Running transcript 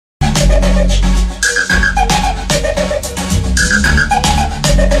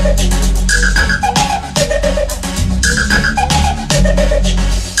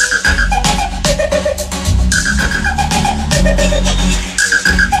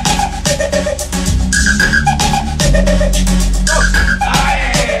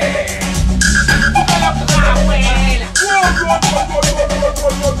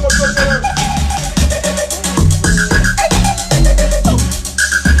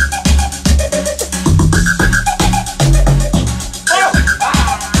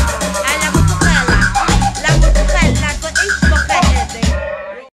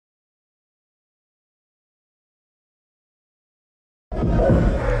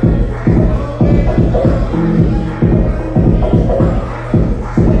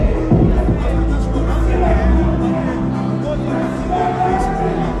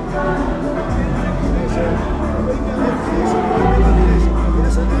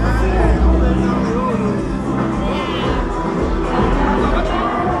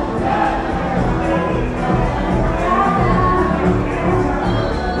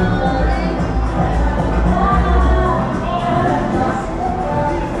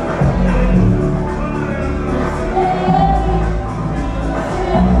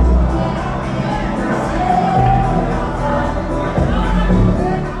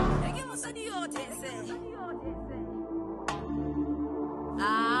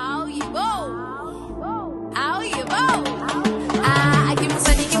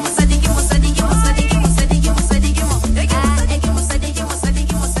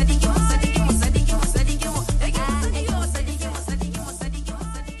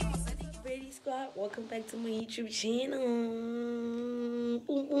Welcome back to my YouTube channel.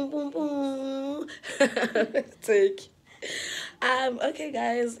 Boom, boom, boom, boom. Take. Okay,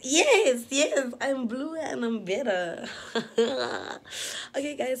 guys. Yes, I'm blue and I'm better.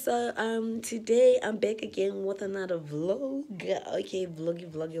 Okay, guys. So today I'm back again with another vlog. Okay,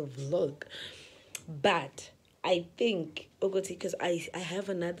 vlog. But I think because I have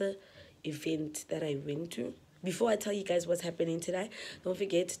another event that I went to. Before I tell you guys what's happening today, don't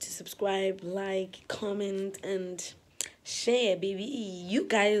forget to subscribe, like, comment, and share, baby. You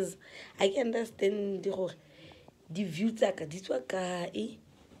guys, I can understand the views this waka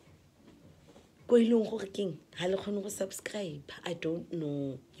subscribe. I don't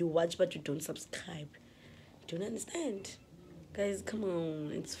know. You watch but you don't subscribe. Don't understand. Guys, come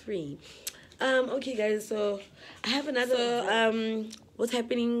on, it's free. Okay, guys, so I have another what's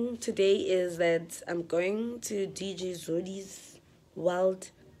happening today is that I'm going to DJ Zodi's Young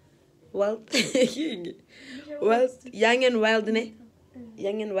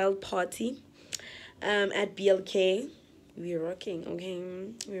and Wild party at BLK. We're rocking,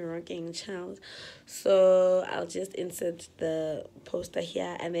 okay? We're rocking, child. So I'll just insert the poster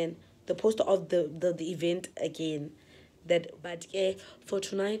here and then the poster of the event again. But for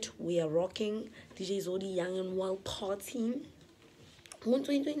tonight we are rocking DJ Zodi Young and Wild party.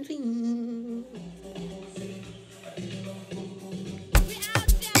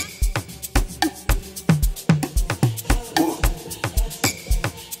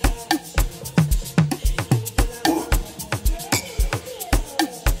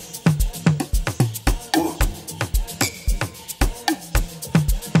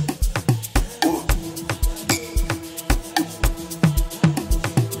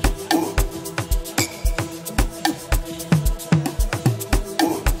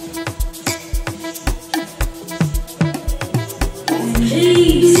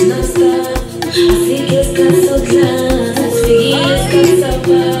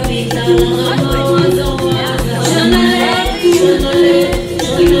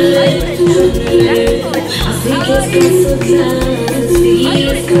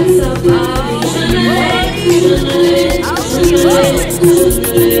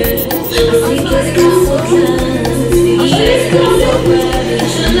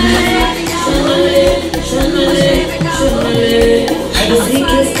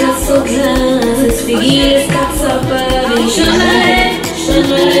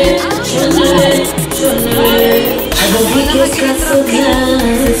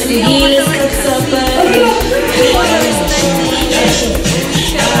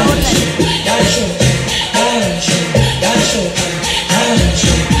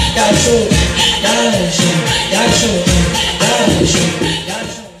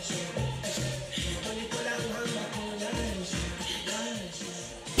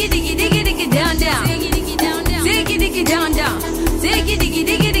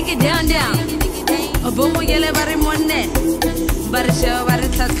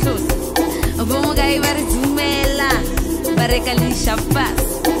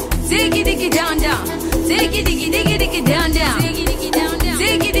 Diggy diggy down down. Diggy diggy diggy diggy down down. Diggy diggy down down.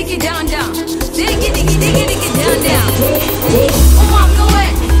 Diggy diggy down down. Diggy diggy diggy diggy down down. Walk away.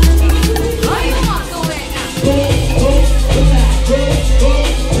 Oh, you walk away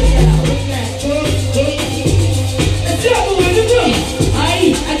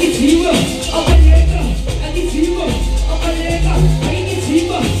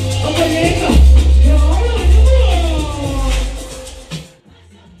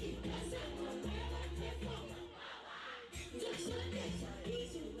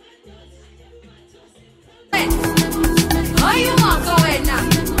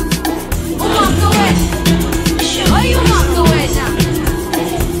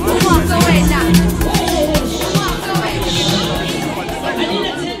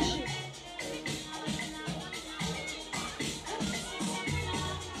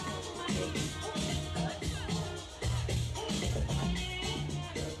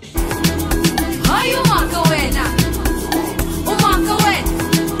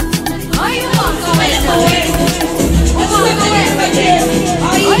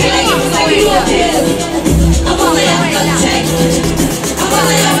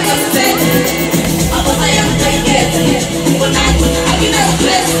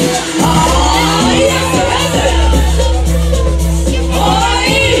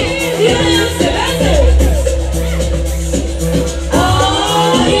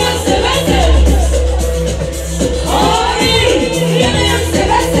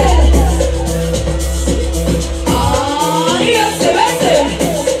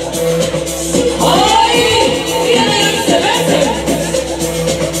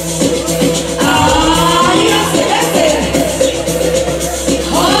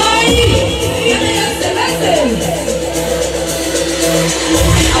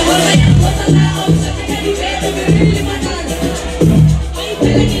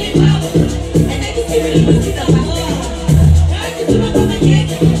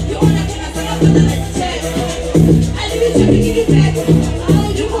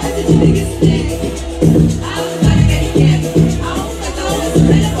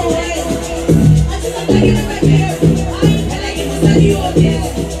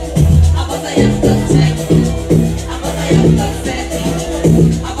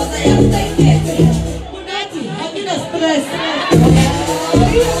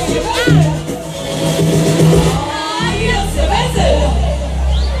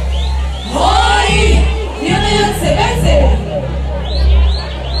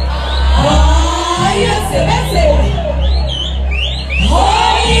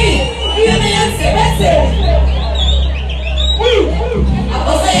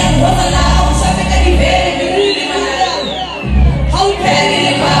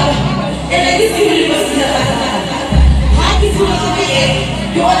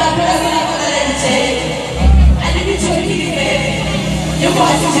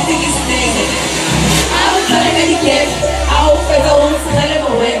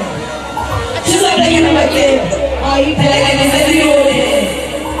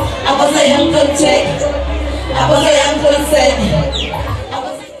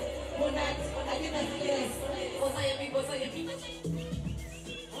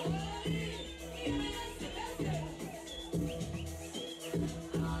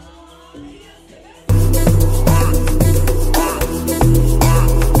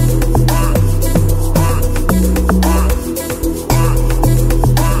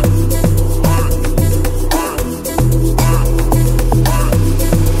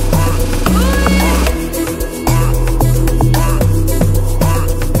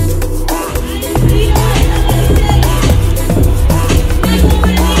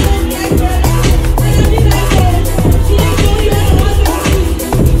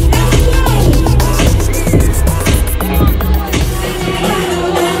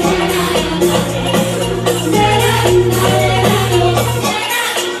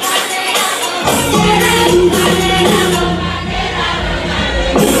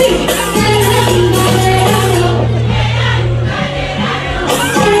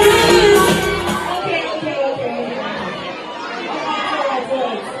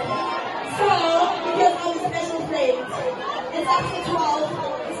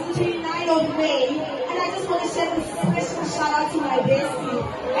shout out to my bestie.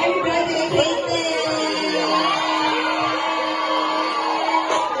 Happy birthday, Caitlin!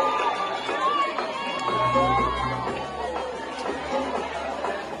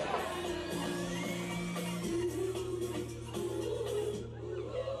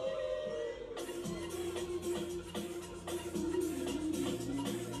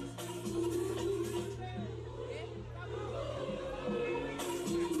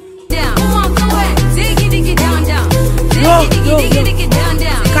 Guys,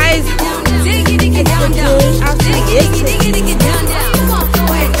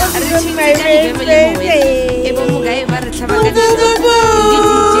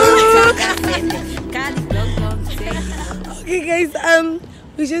 okay guys,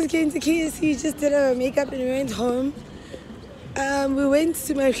 we just came to KFC, just did our makeup and we went home. We went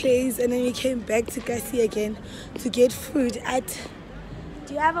to my place and then we came back to Kasi again to get food at...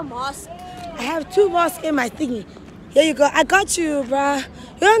 Do you have a mask? I have 2 masks in my thingy. Here you go. I got you, bruh.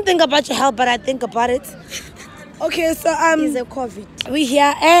 You don't think about your health, but I think about it. Okay, so Is it COVID? we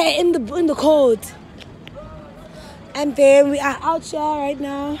here in the cold. And then we are out here right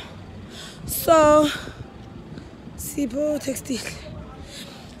now. So Sipo textile.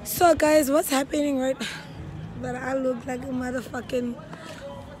 So guys, what's happening right now? That I look like a motherfucking...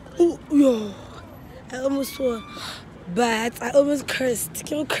 Ooh, yo. I almost swore. But I almost cursed.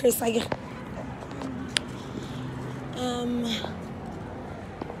 Can you curse? Like,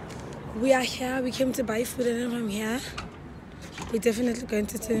 we are here. We came to buy food and then I'm here. We're definitely going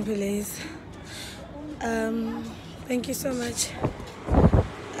to Tin Place. Thank you so much.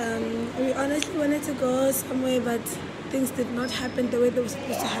 We honestly wanted to go somewhere, but things did not happen the way they were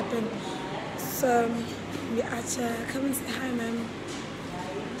supposed to happen. So we are here. Come and say hi, ma'am.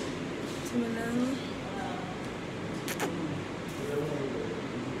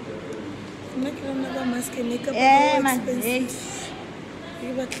 I'm not gonna have a mask and makeup. Yeah, It's man. expensive.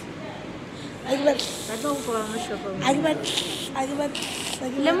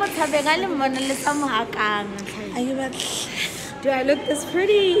 Do I look this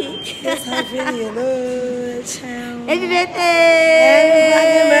pretty? That's how pretty you look, child. Happy birthday!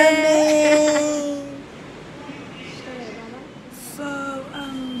 So,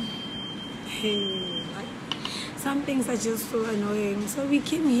 hey, some things are just so annoying. So we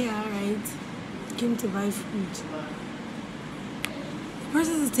came here, right? Came to buy food. The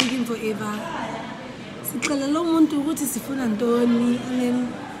process is taking forever. And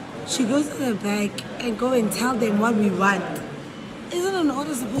then she goes to the back and go and tell them what we want. Isn't an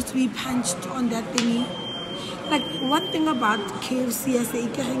order supposed to be punched on that thingy? Like, one thing about KFC, I say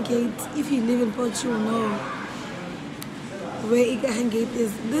Ikahan Gate, if you live in Port, you'll know where Ikahan Gate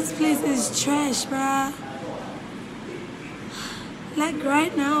is. This place is trash, bruh. Like,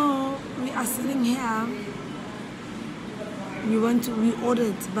 right now, we are sitting here. We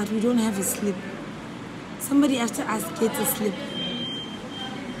ordered, but we don't have a slip. Somebody after us gets a slip.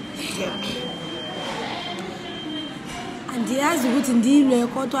 And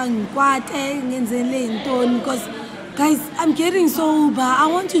because guys, I'm getting sober. I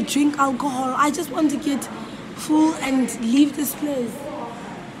want to drink alcohol. I just want to get full and leave this place.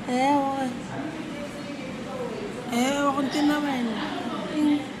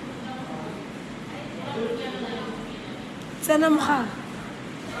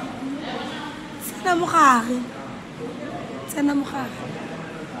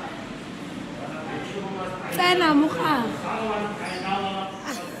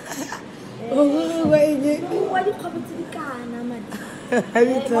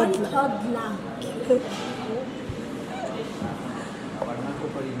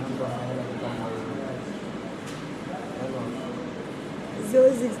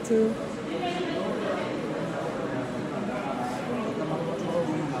 $062.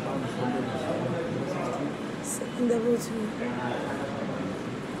 Double 2.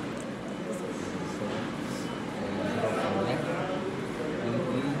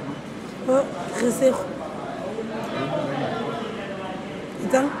 Oh, reserve.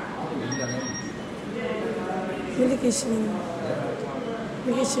 Então,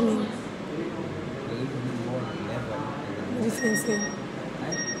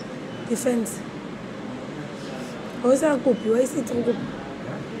 Defense. What's a copy? Why is it a copy?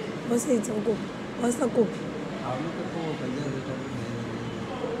 What's it a copy? What's a copy?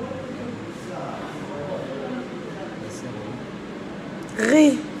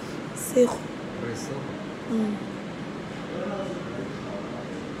 Reserve.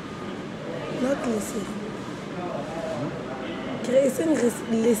 Not reserve. Création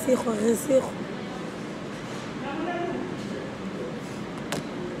reserve.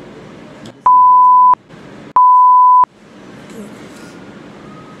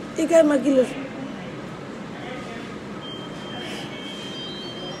 Ika magilo.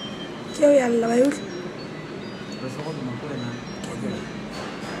 Kyo yalla bayul.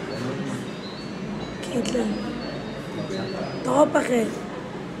 Kitlen. Todo pa ke.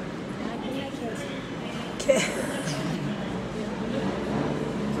 Ke.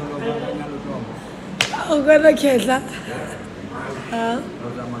 Ako na kesa. Ha?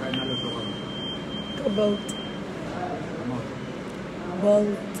 About.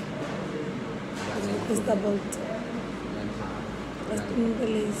 Bolt. Questa Bolt. Questa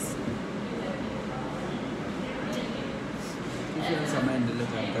Mondelez.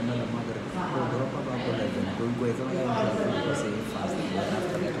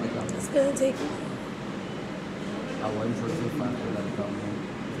 It's gonna take me.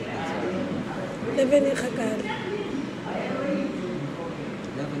 Leven ikakal.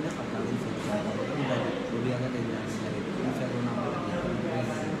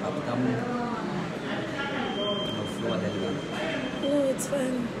 No, it's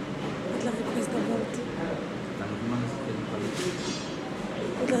fine. It's like Questa Bolt.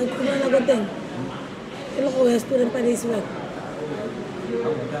 It's like kumana ko din. Ilo ko gasto ng paniswat.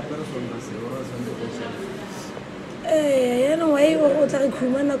 Eh, yan ang way ko ko sa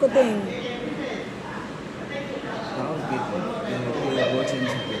kumana ko din.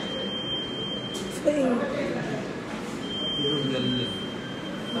 Fine.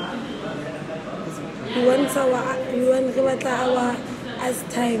 You want ke batla awa as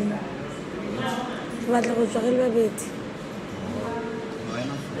time. Ke batla go tswa le babedi.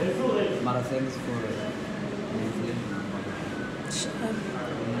 Mara thanks for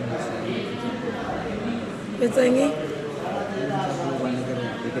Betsangi?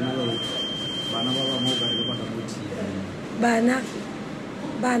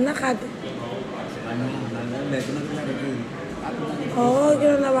 Bana gape. Oh, ke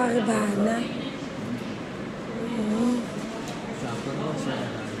rona ba re bana.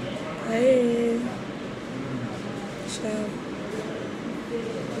 Hey. Ciao.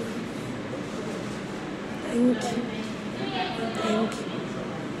 Thank you. Thank you.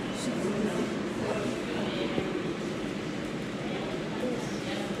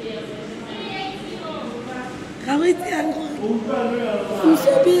 I'm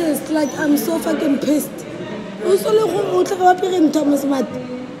so pissed, like I'm so fucking pissed. Also, look what I'm appearing Thomas Matt.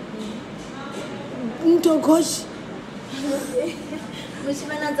 Into coach.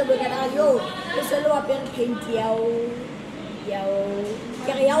 $682.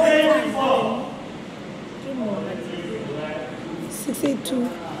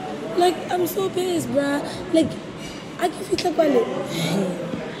 Like I'm so pissed, bruh. Like I can feel like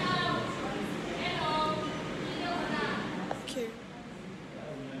okay.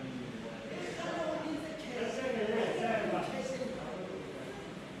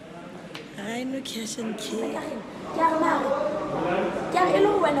 I know cash and key.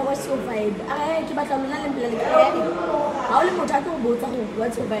 When I was survive, I keep a camera and play. How will I go both of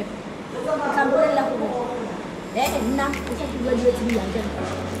what survive? Camera. Enough to graduate to be younger.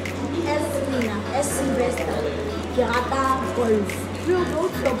 S. Sylvester, Kirata Golf. You go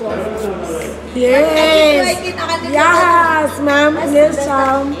to the golf course. Yes. Yes, ma'am. Yes,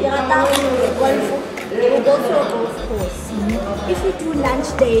 ma'am. Kirata Golf. You go to a golf course. If you do lunch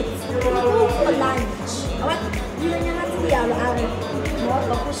dates, you go for lunch.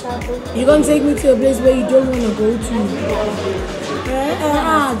 You're gonna take me to a place where you don't want to go to.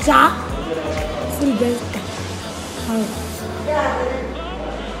 Ja. Sylvester.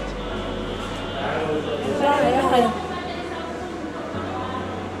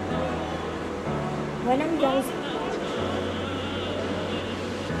 When I'm young,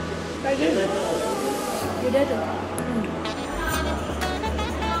 you did it.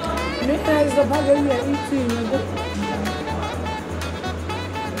 Next time is the part where we are eating.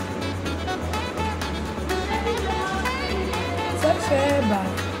 Such fair, but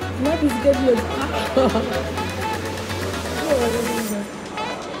not is good.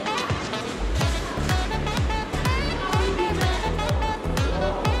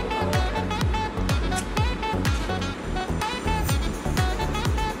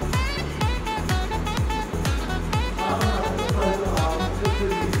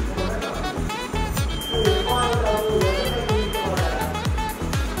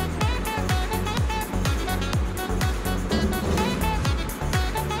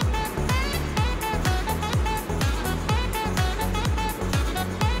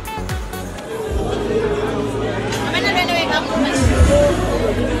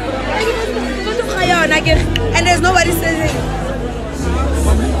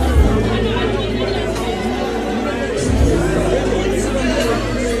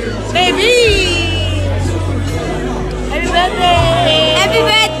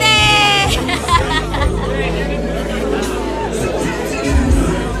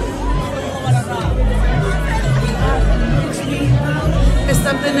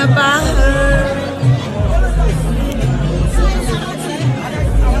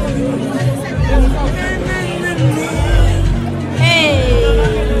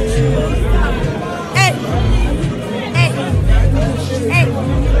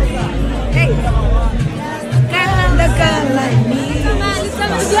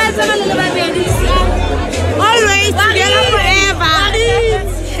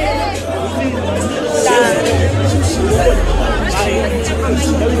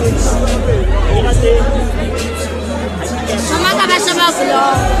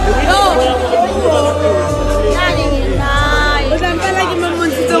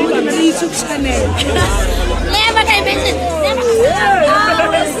 channel. Never can mention. Never.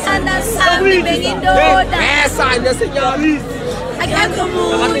 Sami bengindoda. Essa senhorita.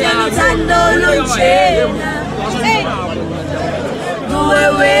 Akakumunga mtando chena.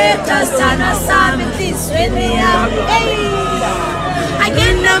 Duwe kasana sami tisweni ya.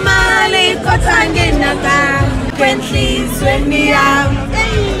 Agenda mali kotangena ka. Kwentisweni ya.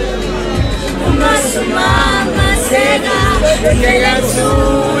 Umasumama sena. Ngela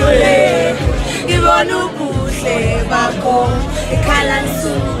sule. Ibonu buhle bako.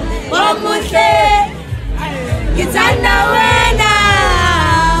 Ikalansu. Wamuhle. Gitana wena.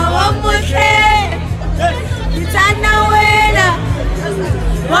 Wamuhle. Gitana wena.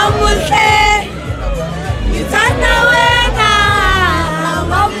 Wamuhle. Gitana wena.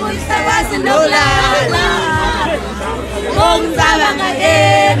 Wamuhle. Wasinolala. Mongzabanga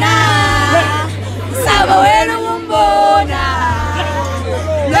ena. Saba wena umbona.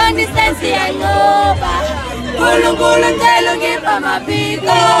 Long distance yangoba. Gulu ntelo ngipa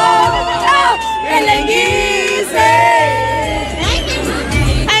mapiko. Elengise.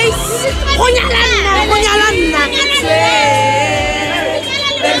 Ay, kunyalana.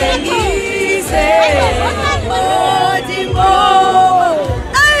 Elengise. Odimbo.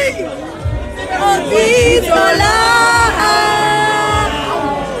 Ay, Obitola.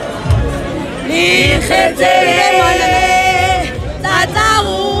 Nikhete.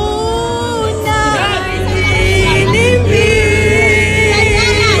 Tatauna.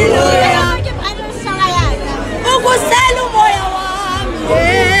 Ukusela umoya wami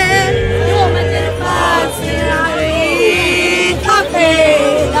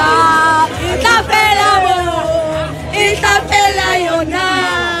Itlapela yona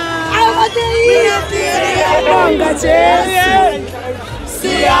Siyabonga Jesu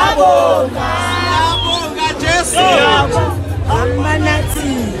Siyabonga Jesu Hamba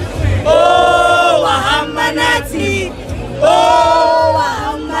nathi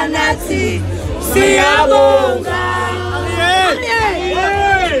wahamba nathi Siyabonga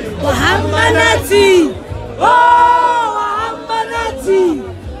wahamba nathi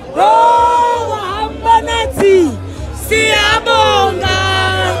Siyabonga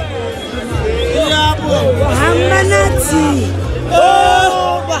wahamba nathi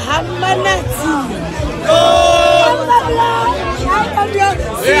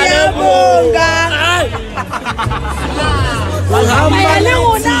Siyabonga wahamba nathi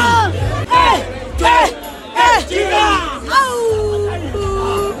Ay,